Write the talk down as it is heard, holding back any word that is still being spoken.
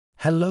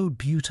Hello,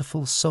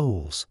 beautiful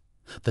souls.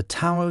 The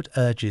Tarot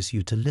urges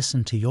you to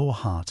listen to your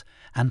heart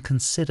and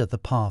consider the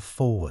path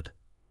forward.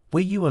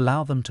 Will you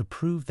allow them to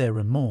prove their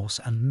remorse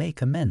and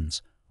make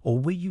amends, or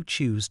will you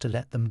choose to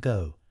let them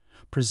go,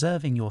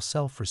 preserving your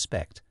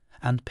self-respect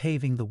and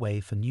paving the way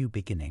for new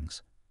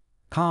beginnings?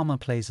 Karma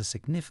plays a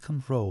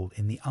significant role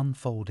in the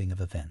unfolding of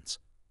events.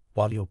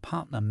 While your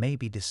partner may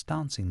be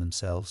distancing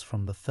themselves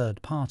from the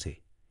third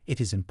party,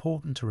 it is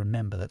important to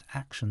remember that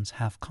actions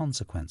have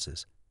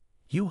consequences.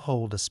 You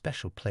hold a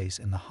special place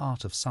in the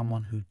heart of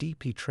someone who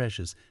deeply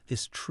treasures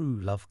this true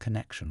love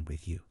connection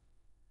with you.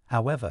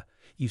 However,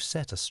 you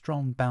set a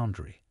strong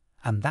boundary,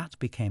 and that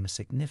became a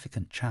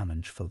significant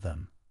challenge for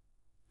them.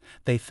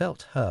 They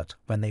felt hurt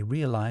when they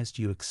realized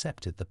you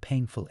accepted the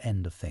painful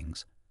end of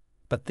things,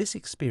 but this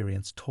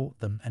experience taught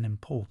them an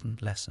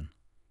important lesson.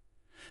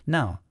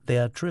 Now they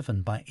are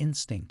driven by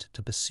instinct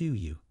to pursue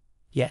you,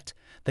 yet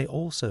they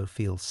also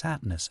feel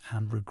sadness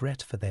and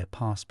regret for their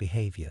past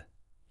behavior.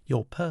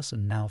 Your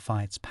person now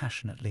fights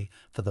passionately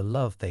for the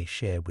love they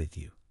share with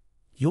you.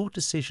 Your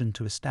decision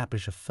to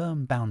establish a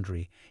firm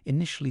boundary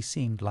initially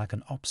seemed like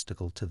an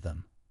obstacle to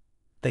them.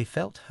 They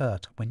felt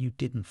hurt when you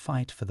didn't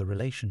fight for the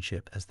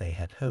relationship as they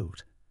had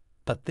hoped,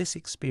 but this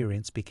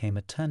experience became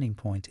a turning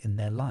point in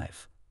their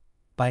life.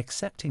 By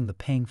accepting the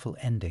painful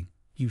ending,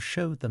 you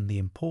showed them the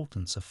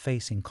importance of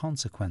facing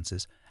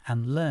consequences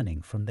and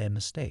learning from their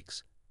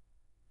mistakes.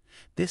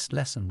 This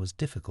lesson was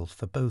difficult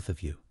for both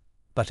of you,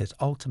 but it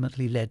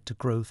ultimately led to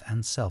growth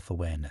and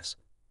self-awareness.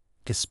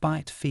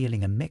 Despite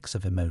feeling a mix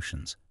of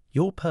emotions,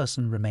 your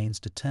person remains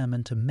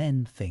determined to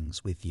mend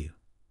things with you.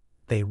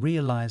 They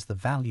realize the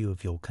value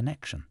of your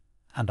connection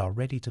and are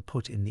ready to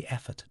put in the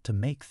effort to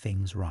make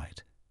things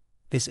right.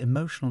 This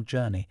emotional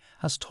journey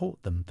has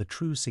taught them the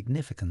true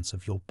significance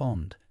of your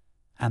bond,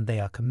 and they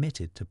are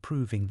committed to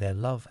proving their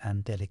love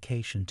and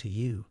dedication to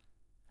you.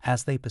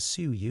 As they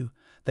pursue you,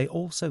 they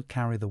also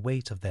carry the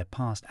weight of their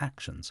past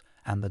actions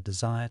and the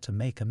desire to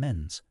make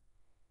amends.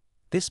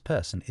 This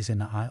person is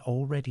in a "I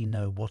already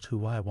know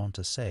who I want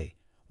to say,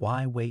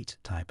 why wait"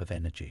 type of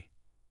energy.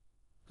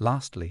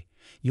 Lastly,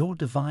 your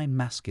divine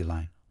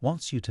masculine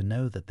wants you to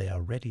know that they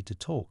are ready to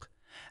talk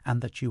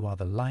and that you are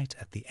the light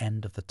at the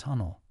end of the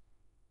tunnel.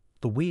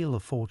 The Wheel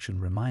of Fortune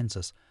reminds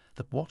us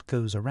that what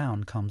goes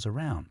around comes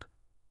around.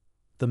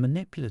 The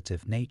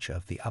manipulative nature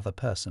of the other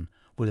person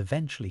will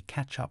eventually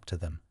catch up to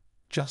them,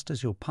 just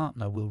as your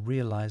partner will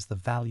realize the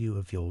value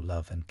of your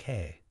love and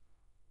care.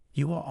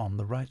 You are on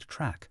the right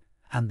track,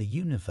 and the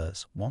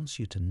universe wants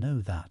you to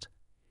know that.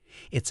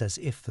 It's as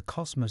if the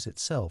cosmos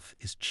itself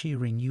is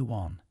cheering you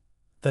on,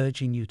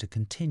 urging you to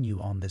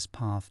continue on this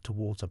path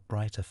towards a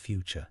brighter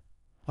future.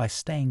 By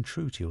staying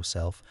true to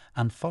yourself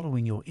and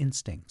following your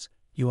instincts,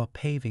 you are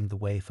paving the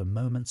way for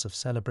moments of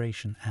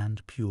celebration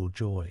and pure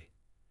joy.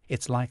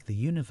 It's like the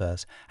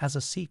universe has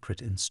a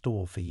secret in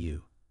store for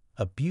you,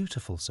 a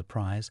beautiful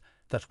surprise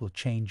that will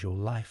change your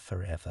life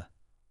forever.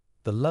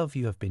 The love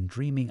you have been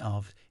dreaming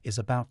of is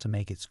about to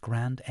make its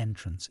grand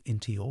entrance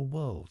into your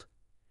world.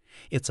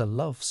 It's a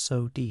love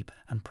so deep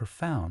and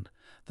profound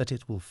that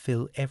it will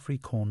fill every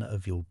corner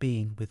of your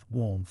being with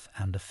warmth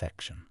and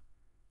affection.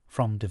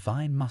 From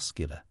Divine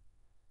Masculine,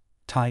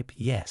 type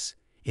yes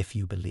if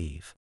you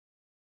believe.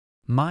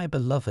 My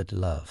beloved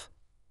love.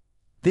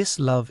 This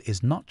love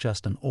is not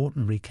just an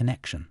ordinary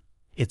connection.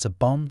 It's a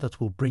bond that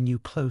will bring you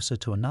closer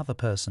to another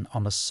person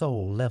on a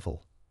soul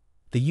level.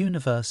 The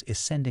universe is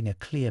sending a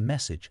clear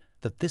message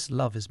that this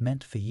love is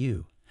meant for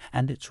you,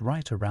 and it's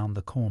right around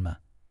the corner.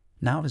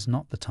 Now is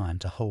not the time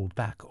to hold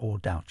back or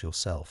doubt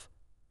yourself.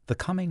 The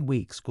coming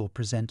weeks will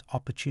present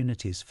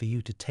opportunities for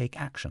you to take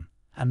action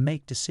and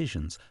make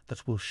decisions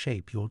that will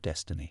shape your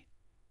destiny.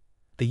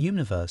 The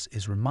universe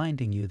is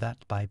reminding you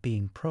that by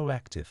being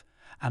proactive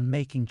and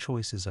making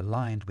choices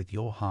aligned with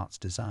your heart's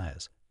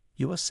desires,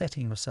 you are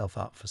setting yourself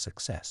up for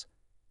success.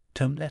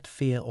 Don't let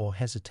fear or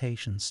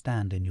hesitation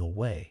stand in your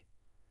way.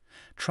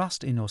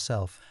 Trust in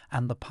yourself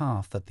and the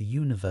path that the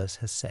universe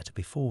has set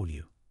before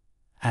you.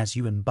 As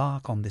you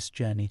embark on this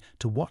journey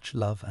to watch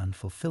love and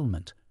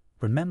fulfillment,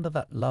 remember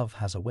that love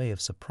has a way of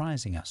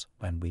surprising us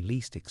when we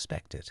least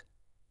expect it.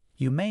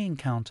 You may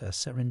encounter a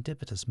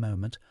serendipitous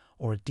moment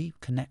or a deep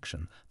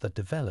connection that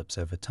develops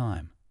over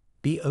time.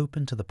 Be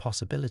open to the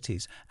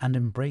possibilities and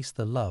embrace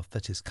the love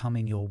that is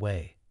coming your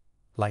way.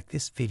 Like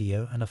this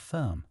video and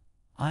affirm,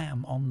 I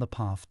am on the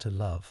path to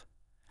love,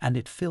 and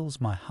it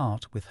fills my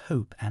heart with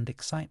hope and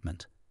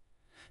excitement.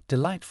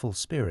 Delightful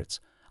spirits,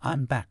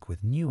 I'm back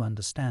with new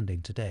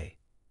understanding today.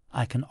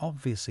 I can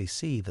obviously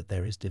see that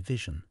there is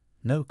division,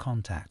 no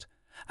contact,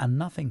 and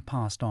nothing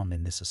passed on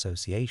in this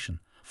association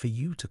for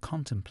you to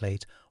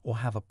contemplate or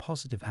have a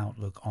positive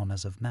outlook on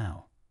as of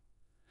now.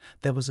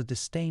 There was a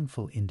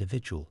disdainful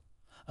individual,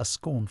 a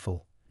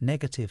scornful,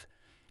 negative,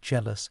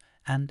 jealous,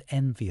 and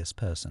envious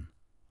person.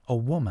 A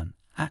woman,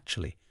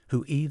 actually,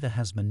 who either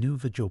has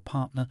maneuvered your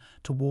partner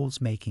towards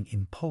making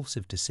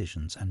impulsive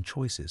decisions and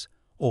choices,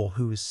 or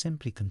who is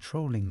simply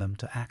controlling them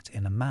to act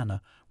in a manner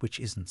which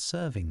isn't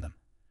serving them,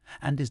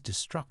 and is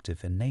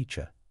destructive in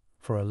nature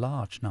for a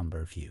large number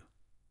of you.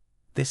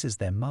 This is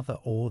their mother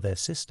or their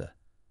sister,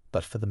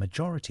 but for the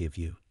majority of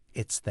you,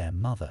 it's their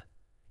mother.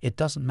 It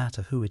doesn't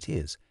matter who it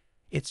is.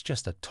 It's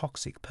just a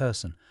toxic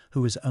person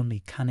who is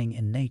only cunning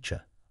in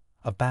nature,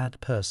 a bad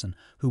person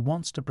who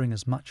wants to bring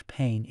as much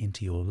pain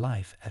into your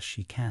life as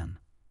she can.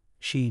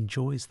 She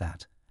enjoys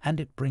that, and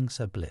it brings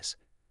her bliss.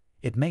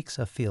 It makes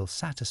her feel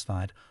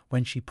satisfied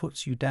when she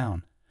puts you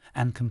down,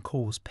 and can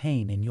cause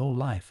pain in your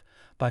life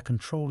by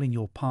controlling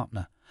your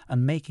partner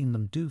and making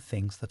them do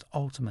things that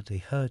ultimately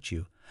hurt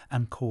you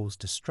and cause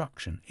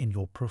destruction in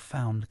your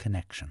profound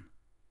connection.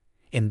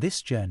 In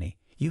this journey,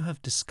 you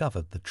have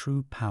discovered the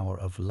true power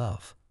of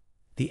love.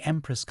 The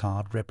Empress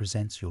card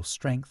represents your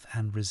strength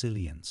and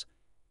resilience.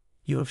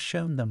 You have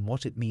shown them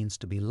what it means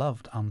to be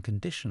loved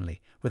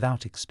unconditionally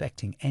without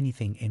expecting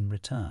anything in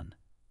return.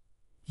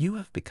 You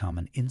have become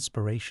an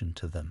inspiration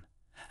to them,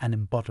 an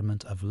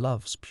embodiment of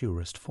love's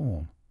purest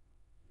form.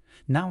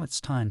 Now it's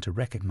time to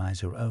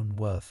recognize your own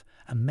worth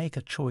and make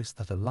a choice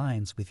that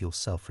aligns with your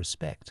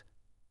self-respect.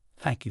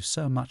 Thank you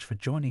so much for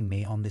joining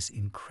me on this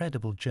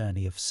incredible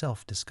journey of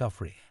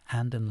self-discovery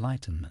and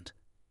enlightenment.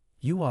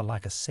 You are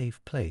like a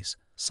safe place,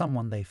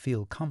 someone they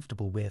feel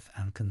comfortable with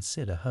and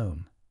consider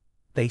home.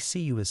 They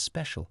see you as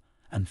special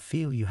and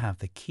feel you have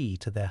the key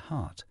to their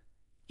heart.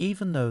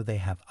 Even though they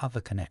have other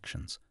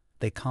connections,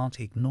 they can't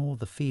ignore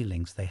the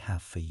feelings they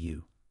have for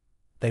you.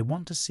 They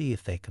want to see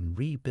if they can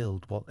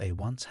rebuild what they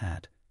once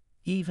had,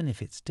 even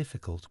if it's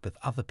difficult with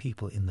other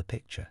people in the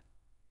picture.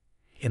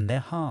 In their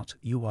heart,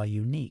 you are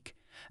unique,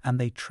 and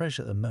they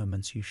treasure the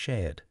moments you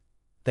shared.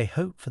 They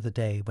hope for the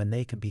day when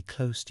they can be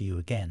close to you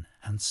again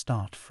and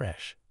start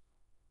fresh.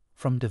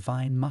 From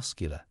Divine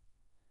Muscular,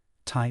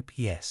 type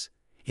yes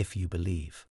if you believe.